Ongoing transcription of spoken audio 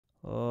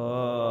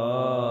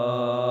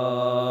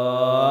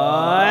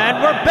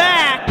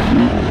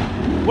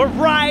We're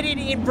riding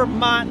in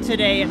Vermont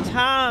today at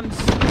Tom's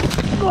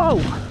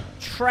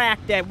track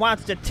that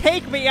wants to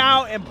take me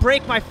out and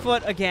break my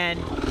foot again.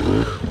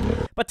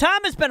 But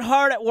Tom has been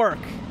hard at work,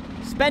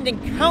 spending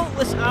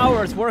countless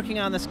hours working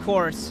on this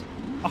course,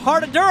 a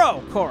hard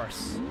enduro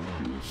course.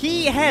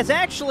 He has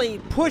actually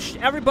pushed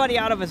everybody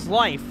out of his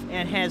life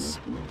and has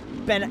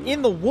been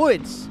in the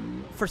woods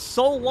for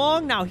so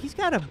long now. He's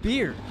got a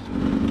beard.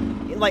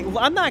 Like,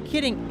 I'm not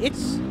kidding.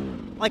 It's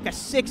like a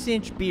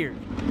 6-inch beard.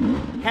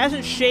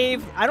 Hasn't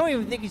shaved. I don't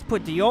even think he's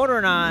put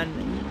deodorant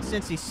on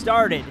since he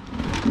started.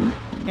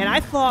 And I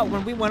thought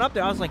when we went up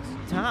there, I was like,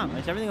 Tom,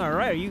 is everything all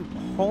right? Are you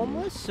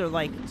homeless? Or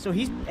like, so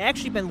he's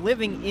actually been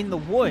living in the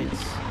woods.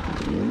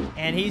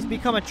 And he's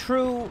become a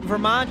true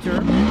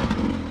Vermonter.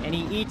 And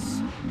he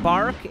eats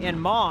bark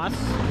and moss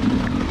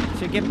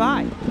to get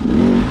by.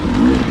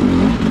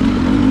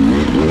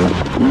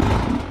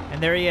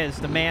 And there he is,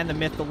 the man, the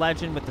myth, the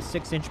legend with the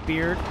 6-inch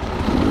beard.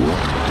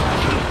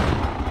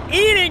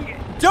 Eating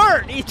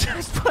dirt! He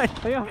just put...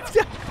 You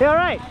all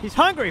right? He's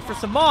hungry for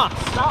some moss.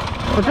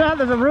 What's that?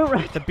 There's a root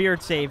right. The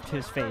beard saved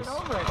his face.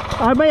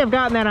 I may have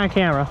gotten that on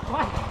camera.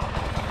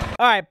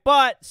 Alright,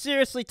 but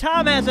seriously,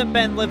 Tom hasn't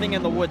been living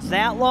in the woods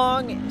that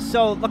long,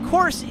 so the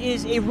course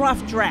is a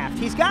rough draft.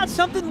 He's got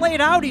something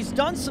laid out, he's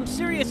done some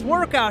serious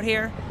work out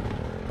here,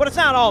 but it's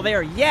not all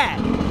there yet.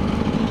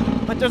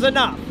 But there's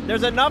enough.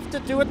 There's enough to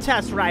do a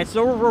test ride,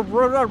 so we're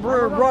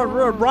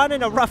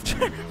running a rough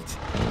draft.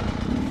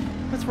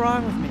 What's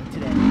wrong with me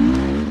today?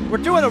 We're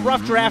doing a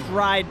rough draft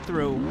ride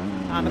through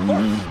on the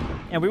course,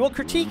 and we will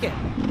critique it.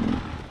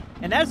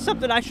 And that's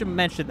something I should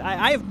mention.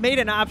 I have made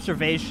an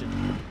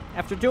observation.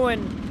 After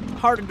doing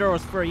hard enduros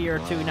for a year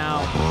or two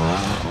now,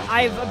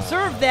 I've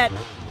observed that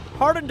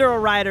hard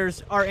enduro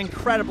riders are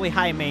incredibly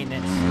high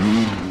maintenance.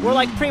 We're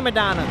like prima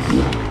donnas.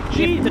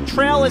 If the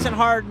trail isn't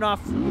hard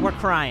enough, we're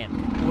crying.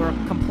 We're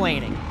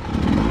complaining.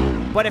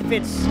 But if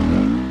it's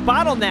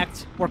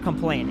bottlenecked, we're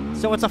complaining.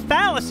 So it's a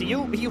fallacy.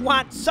 You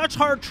want such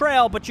hard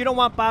trail, but you don't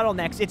want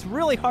bottlenecks. It's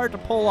really hard to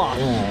pull off.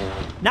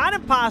 Not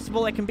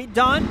impossible. It can be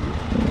done,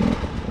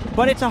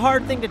 but it's a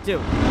hard thing to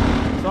do.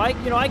 So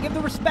I give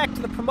the respect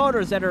to the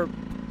promoters that are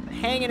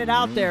hanging it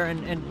out there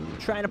and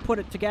trying to put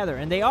it together.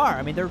 And they are.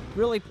 I mean, they're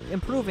really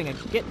improving and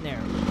getting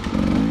there.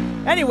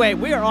 Anyway,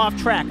 we are off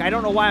track. I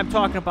don't know why I'm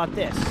talking about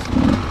this.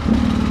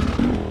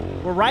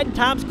 We're riding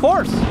Tom's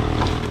course.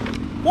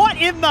 What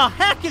in the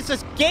heck is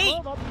this gate?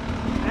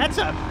 That's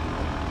a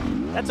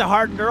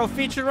hard enduro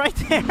feature right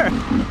there.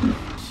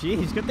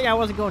 Jeez, good thing I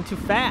wasn't going too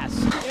fast.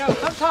 You know,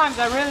 sometimes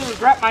I really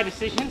regret my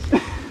decisions.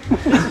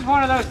 This is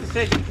one of those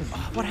decisions.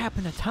 What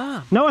happened to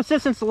Tom? No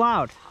assistance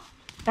allowed.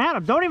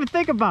 Adam, don't even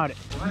think about it.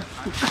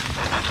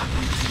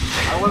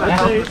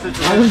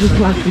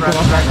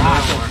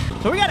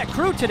 So we got a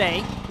crew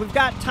today. We've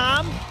got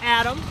Tom,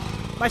 Adam,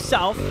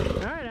 myself. All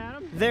right,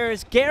 Adam.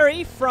 There's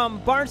Gary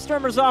from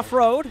Barnstormers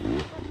Off-Road,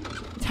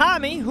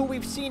 Tommy, who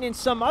we've seen in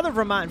some other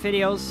Vermont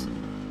videos,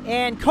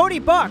 and Cody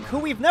Buck, who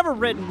we've never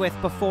ridden with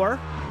before.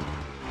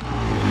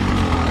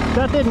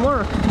 That didn't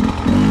work.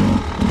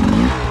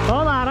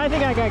 Hold on, I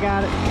think I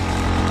got it.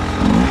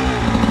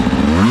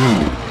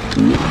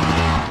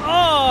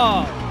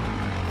 Oh!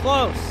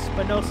 Close,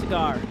 but no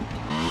cigar.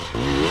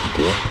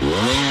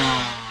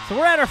 So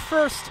we're at our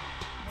first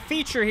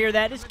feature here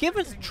that is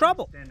giving us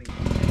trouble.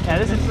 Yeah,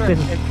 this is right.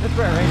 It's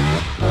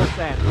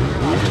right.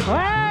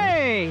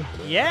 Hey!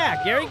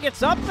 Yeah, Gary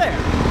gets up there.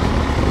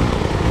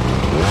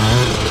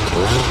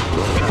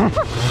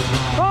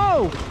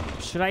 Oh!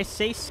 Should I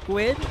say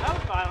squid? That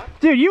was violent.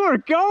 Dude, you were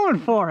going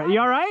for it. You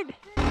all right?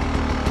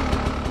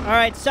 All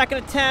right, second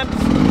attempt.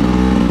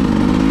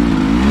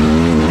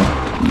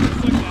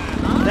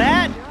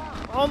 That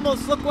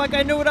almost looked like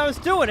I knew what I was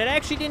doing. It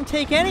actually didn't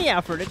take any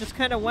effort. It just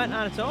kind of went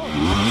on its own.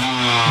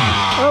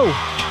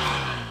 Oh.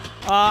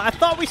 I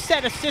thought we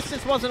said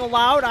assistance wasn't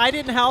allowed. I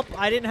didn't help.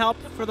 I didn't help,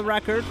 for the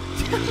record.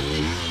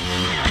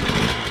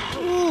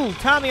 Ooh,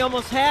 Tommy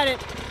almost had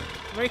it.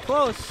 Very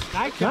close.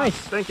 Nice.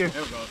 Thank you.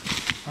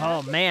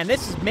 Oh, man,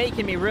 this is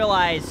making me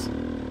realize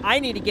I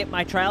need to get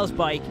my trials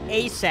bike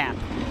ASAP.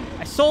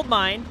 I sold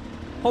mine,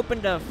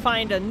 hoping to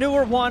find a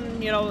newer one,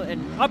 you know,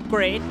 an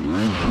upgrade.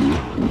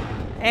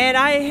 And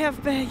I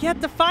have yet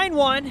to find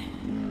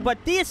one.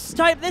 But this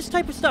type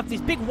of stuff,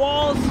 these big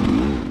walls,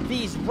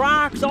 these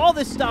rocks, all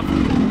this stuff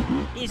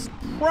is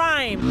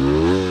prime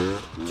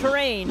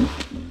terrain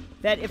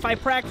that if I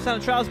practice on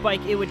a trials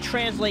bike, it would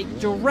translate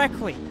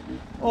directly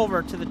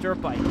over to the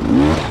dirt bike.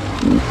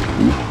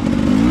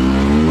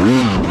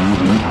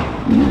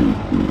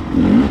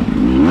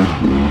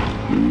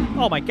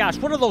 Oh my gosh,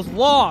 what are those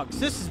logs?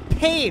 This is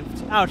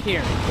paved out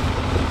here.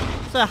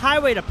 So the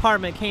highway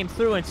department came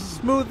through and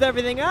smoothed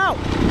everything out.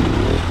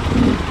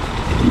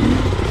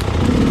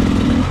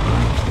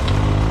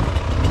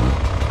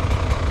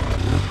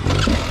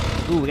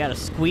 Ooh, we got a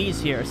squeeze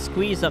here. A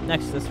squeeze up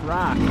next to this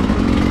rock.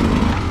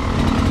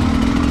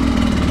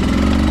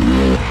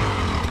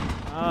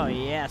 Oh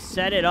yeah,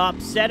 set it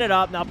up, set it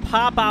up. Now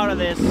pop out of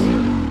this.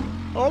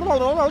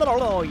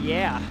 Oh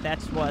yeah,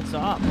 that's what's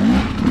up.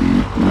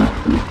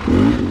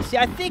 See,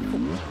 I think,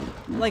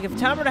 like, if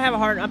Tom were to have a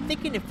hard, I'm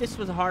thinking if this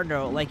was a hard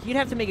no, like, you'd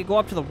have to make it go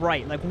up to the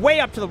right, like, way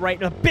up to the right,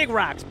 big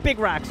rocks, big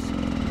rocks.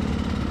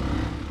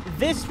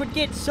 This would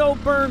get so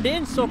burned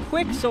in so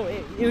quick, so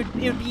it would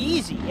be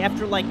easy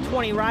after, like,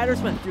 20 riders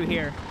went through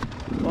here.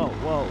 Whoa,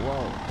 whoa,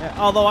 whoa.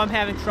 Although I'm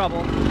having trouble.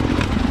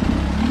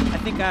 I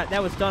think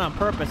that was done on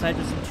purpose. I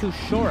just am too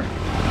short.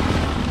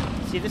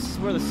 See, this is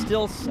where the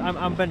stilts,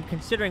 I've been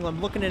considering,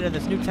 I'm looking into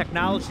this new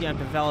technology I'm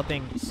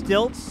developing.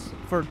 Stilts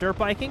for dirt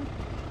biking.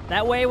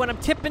 That way, when I'm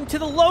tipping to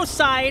the low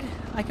side,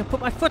 I can put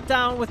my foot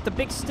down with the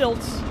big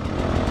stilts.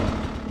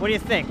 What do you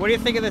think? What do you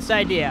think of this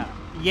idea?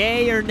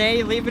 Yay or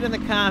nay? Leave it in the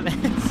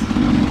comments.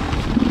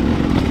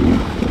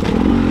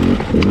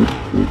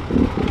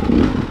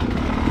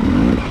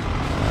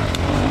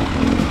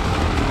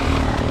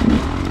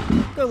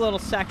 Good little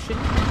section.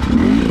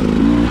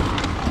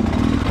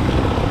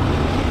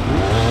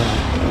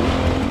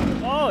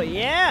 Oh,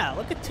 yeah.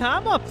 Look at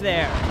Tom up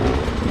there.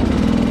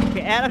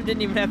 Okay, Adam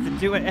didn't even have to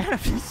do it. Adam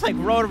just, like,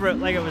 rode over it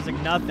like it was,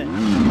 like, nothing.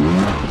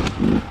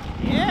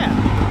 Yeah.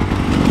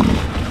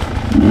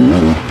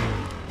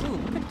 Ooh,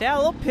 look at that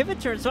little pivot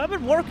turn. So I've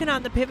been working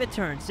on the pivot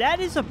turns. That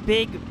is a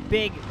big,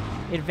 big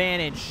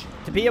advantage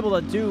to be able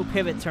to do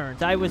pivot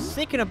turns. I was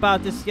thinking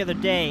about this the other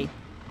day,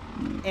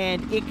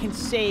 and it can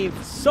save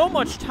so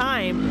much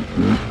time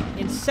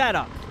in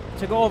setup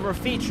to go over a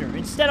feature.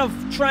 Instead of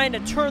trying to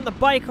turn the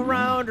bike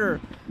around or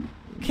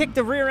kick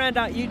the rear end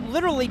out, you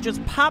literally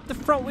just pop the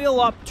front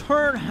wheel up,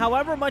 turn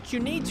however much you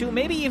need to,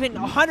 maybe even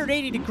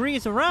 180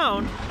 degrees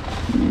around,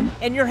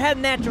 and you're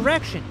heading that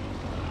direction.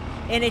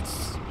 And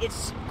it's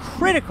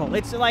critical.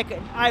 It's like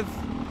I've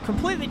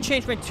completely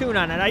changed my tune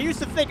on it. I used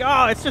to think,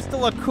 oh, it's just to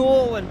look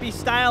cool and be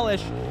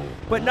stylish.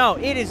 But no,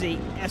 it is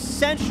an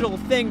essential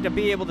thing to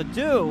be able to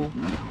do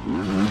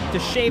to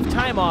shave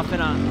time off in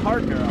a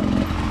hard enduro.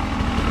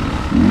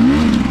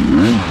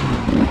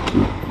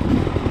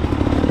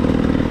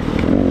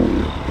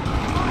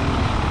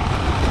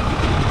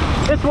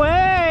 This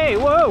way!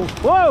 Whoa!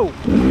 Whoa!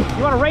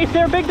 You want to race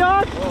there, big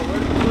dog? Whoa,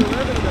 where's the blue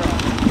ribbon go?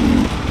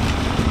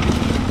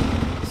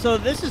 So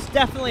this is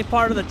definitely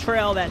part of the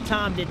trail that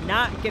Tom did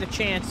not get a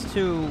chance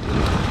to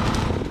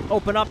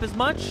open up as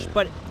much,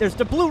 but there's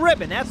the blue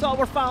ribbon. That's all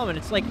we're following.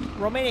 It's like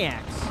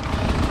Romaniacs.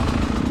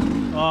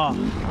 Oh.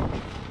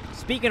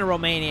 Speaking of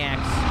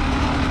Romaniacs,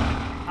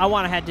 I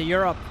want to head to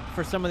Europe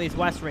for some of these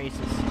West races.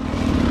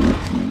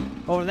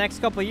 Over the next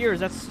couple of years,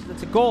 that's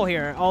a goal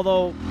here,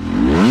 although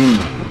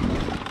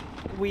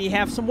we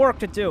have some work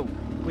to do.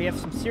 We have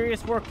some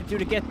serious work to do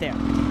to get there.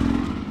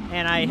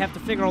 And I have to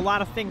figure a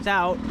lot of things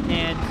out,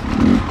 and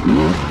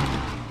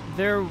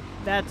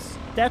that's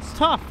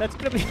tough. That's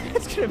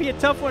gonna be a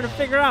tough one to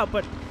figure out,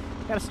 but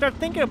gotta start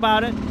thinking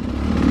about it.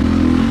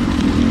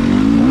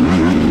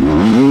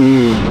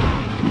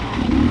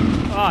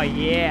 Oh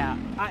yeah.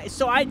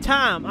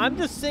 Tom, I'm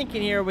just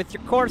thinking here with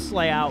your course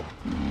layout,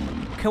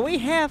 can we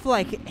have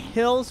like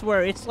hills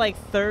where it's like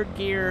third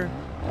gear?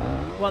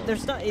 Well,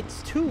 there's not.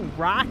 It's too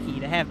rocky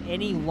to have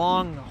any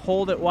long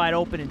hold it wide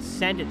open and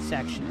send it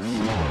sections.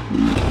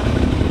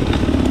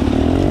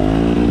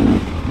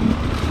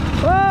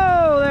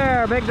 Whoa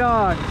there, big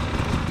dog.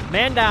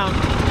 Man down.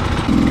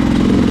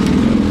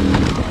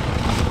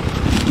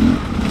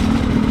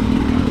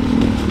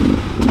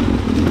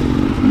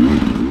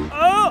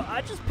 Oh,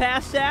 I just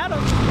passed Adam.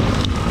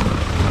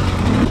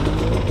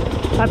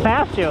 I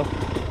passed you.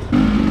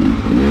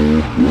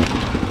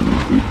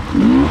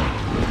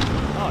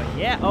 Oh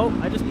yeah. Oh,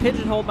 I just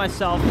pigeonholed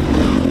myself.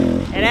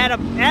 And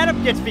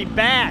Adam gets me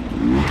back.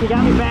 You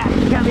got me back.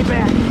 You got me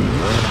back.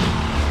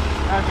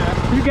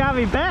 Okay. You got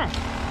me back.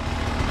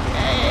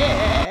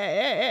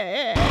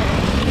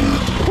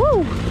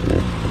 Woo!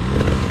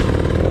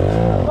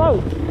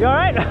 Whoa, you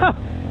alright?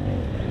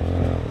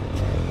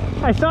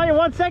 I saw you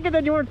 1 second,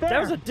 then you weren't there.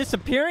 That was a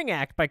disappearing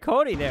act by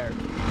Cody there.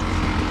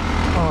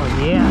 Oh,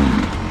 yeah.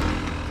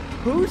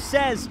 Who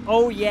says,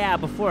 oh yeah,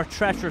 before a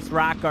treacherous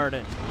rock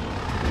garden?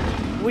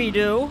 We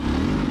do.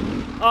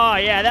 Oh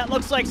yeah, that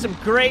looks like some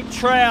great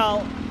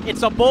trail.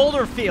 It's a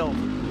boulder field.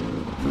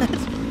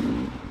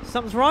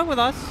 Something's wrong with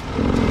us.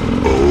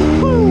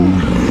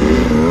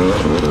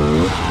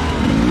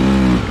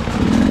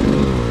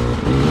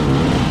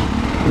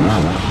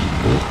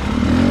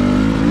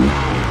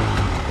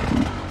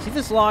 See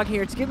this log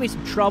here? It's giving me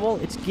some trouble.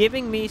 It's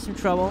giving me some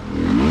trouble.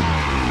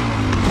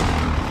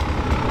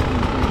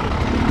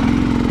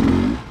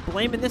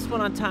 Blaming this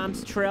one on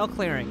Tom's trail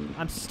clearing.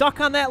 I'm stuck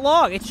on that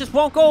log. It just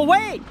won't go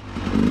away.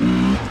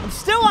 I'm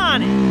still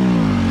on it.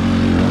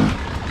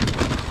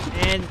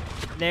 And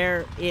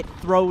there it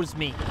throws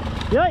me.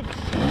 Yikes.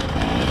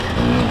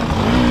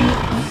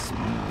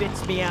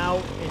 Spits me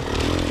out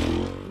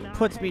and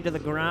puts me to the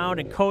ground,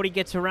 and Cody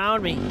gets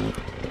around me.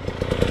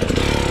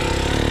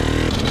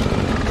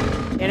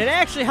 And it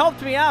actually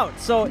helped me out.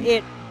 So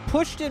it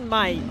pushed in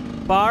my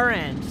bar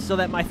end so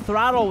that my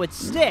throttle would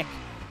stick.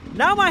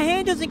 Now my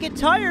hand doesn't get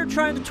tired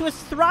trying to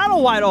twist the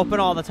throttle wide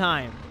open all the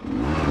time.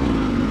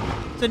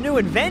 It's a new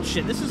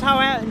invention. This is how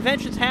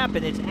inventions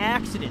happen. It's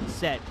accidents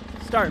that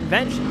start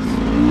inventions.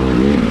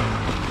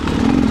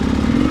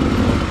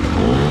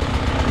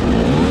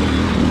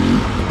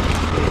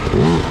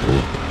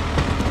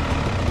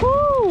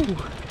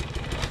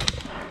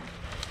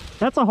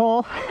 That's a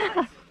hole.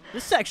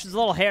 This section's a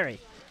little hairy.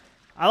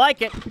 I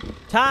like it.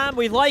 Tom,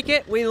 we like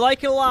it. We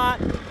like it a lot.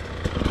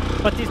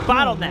 But these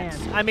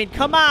bottlenecks, I mean,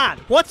 come on.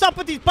 What's up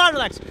with these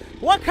bottlenecks?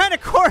 What kind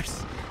of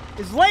course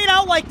is laid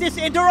out like this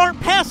and there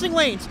aren't passing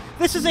lanes?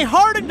 This is a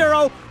hard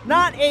enduro,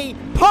 not a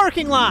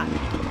parking lot.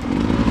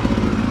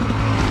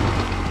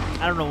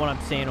 I don't know what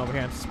I'm saying over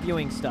here. I'm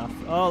spewing stuff.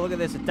 Oh, look at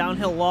this. A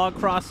downhill log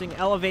crossing,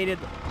 elevated.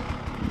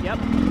 Yep.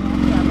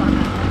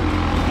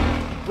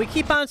 We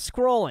keep on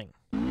scrolling.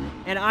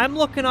 And I'm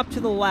looking up to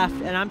the left,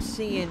 and I'm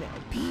seeing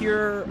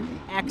pure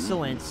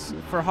excellence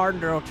for hard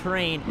enduro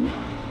terrain.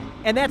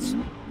 And that's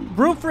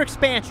room for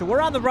expansion. We're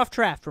on the rough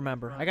draft,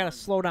 remember. I got to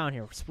slow down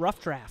here. It's rough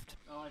draft.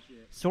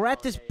 So we're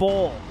at this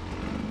bowl.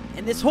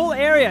 And this whole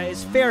area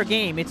is fair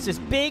game. It's this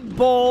big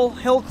bowl,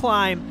 hill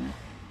climb.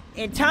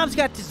 And Tom's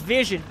got this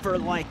vision for,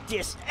 like,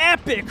 this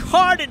epic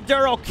hard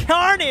enduro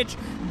carnage.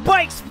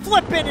 Bikes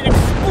flipping and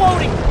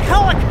exploding.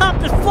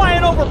 Helicopters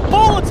flying over.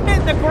 Bullets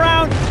hitting the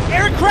ground.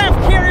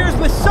 Aircraft carriers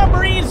with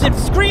submarines and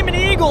screaming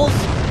eagles.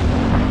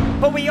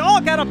 But we all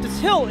got up this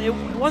hill. It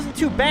wasn't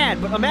too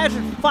bad. But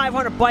imagine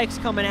 500 bikes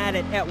coming at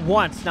it at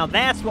once. Now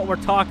that's what we're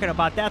talking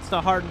about. That's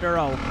the hard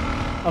enduro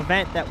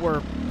event that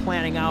we're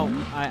planning out,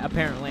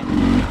 apparently.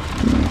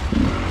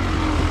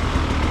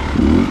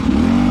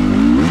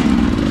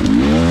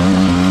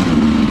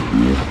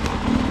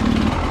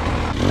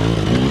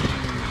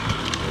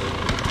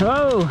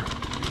 Oh!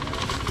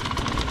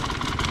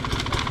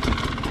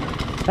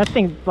 That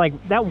thing,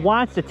 like, that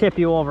wants to tip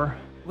you over.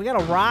 We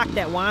got a rock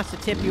that wants to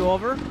tip you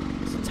over.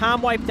 So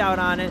Tom wiped out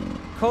on it.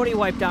 Cody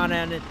wiped out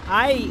on it.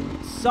 I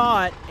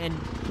saw it and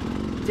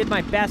did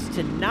my best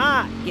to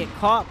not get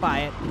caught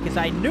by it because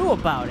I knew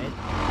about it.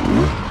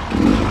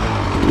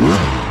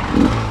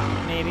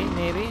 Maybe,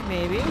 maybe,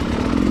 maybe.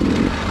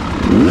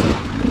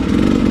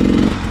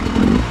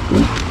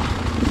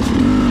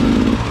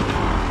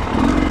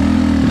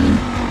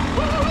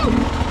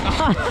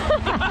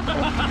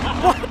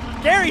 What?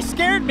 Gary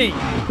scared me.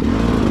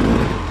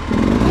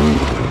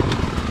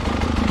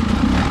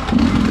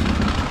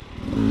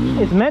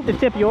 It's meant to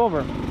tip you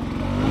over.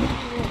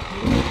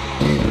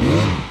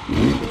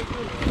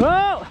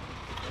 Oh!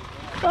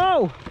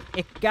 Oh!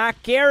 It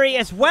got Gary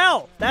as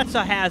well. That's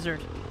a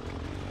hazard.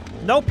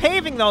 No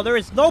paving, though. There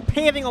is no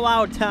paving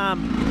allowed,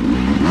 Tom.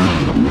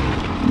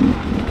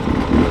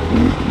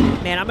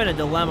 Man, I'm in a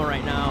dilemma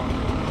right now.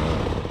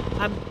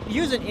 I'm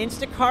using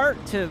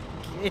Instacart to...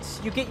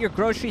 you get your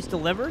groceries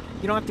delivered.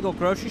 You don't have to go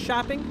grocery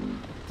shopping.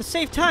 To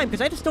save time,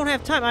 because I just don't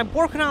have time. I'm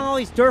working on all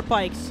these dirt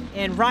bikes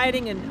and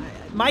riding, and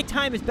my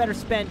time is better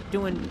spent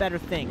doing better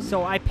things.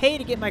 So I pay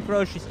to get my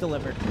groceries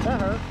delivered.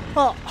 That hurt.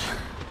 Well,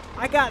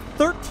 I got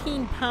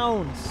 13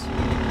 pounds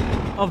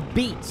of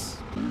beets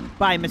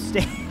by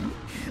mistake.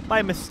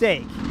 By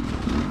mistake.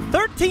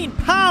 13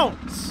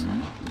 pounds!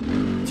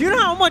 Do you know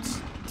how much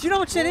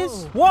that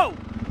is? Whoa!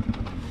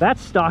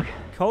 That's stuck.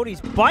 Cody's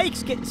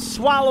bike's getting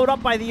swallowed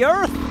up by the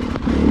earth.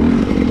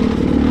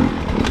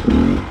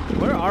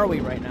 Where are we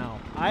right now?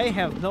 I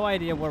have no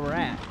idea where we're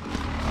at.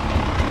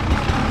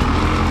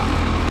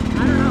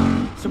 I don't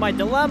know. So my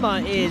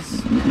dilemma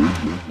is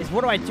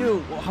what do I do?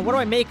 What do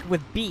I make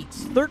with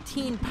beets?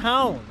 13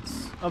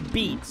 pounds of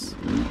beets.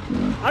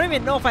 I don't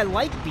even know if I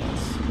like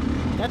beets.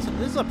 This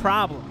is a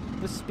problem.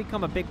 This has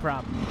become a big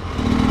problem.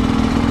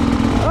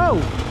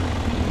 Oh!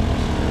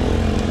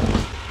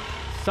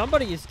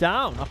 Somebody is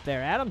down up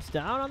there. Adam's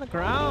down on the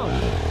ground.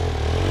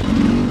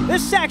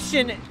 This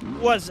section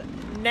was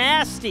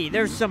nasty.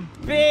 There's some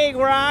big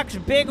rocks,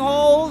 big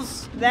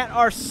holes that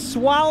are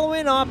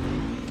swallowing up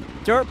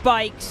dirt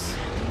bikes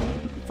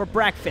for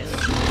breakfast.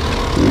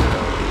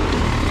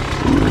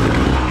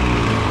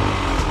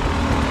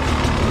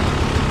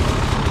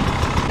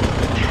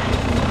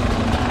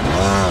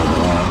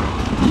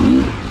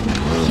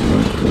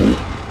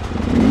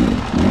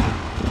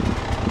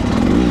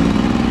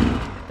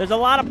 There's a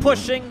lot of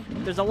pushing,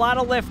 there's a lot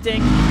of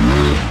lifting,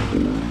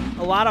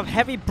 a lot of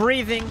heavy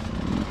breathing,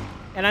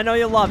 and I know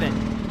you love it.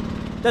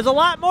 There's a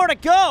lot more to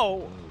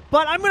go,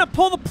 but I'm going to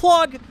pull the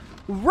plug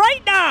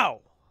right now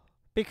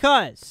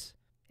because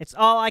it's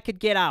all I could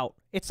get out.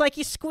 It's like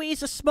you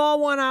squeeze a small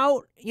one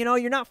out, you know,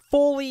 you're not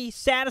fully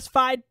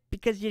satisfied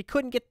because you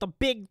couldn't get the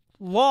big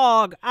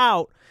log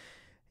out.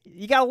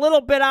 You got a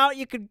little bit out,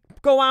 you could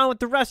go on with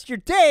the rest of your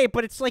day,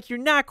 but it's like you're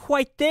not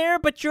quite there,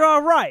 but you're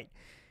all right.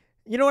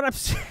 You know what I'm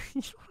saying?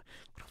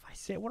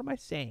 What am I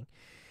saying?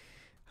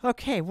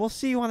 Okay, we'll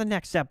see you on the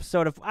next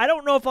episode. I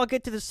don't know if I'll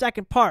get to the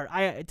second part.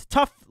 It's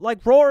tough,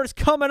 like, roars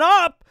coming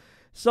up.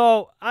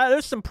 So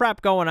there's some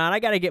prep going on. I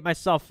got to get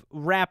myself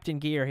wrapped in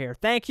gear here.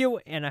 Thank you,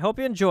 and I hope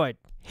you enjoyed.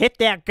 Hit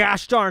that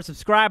gosh darn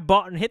subscribe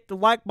button. Hit the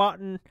like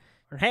button.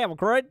 And have a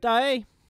great day.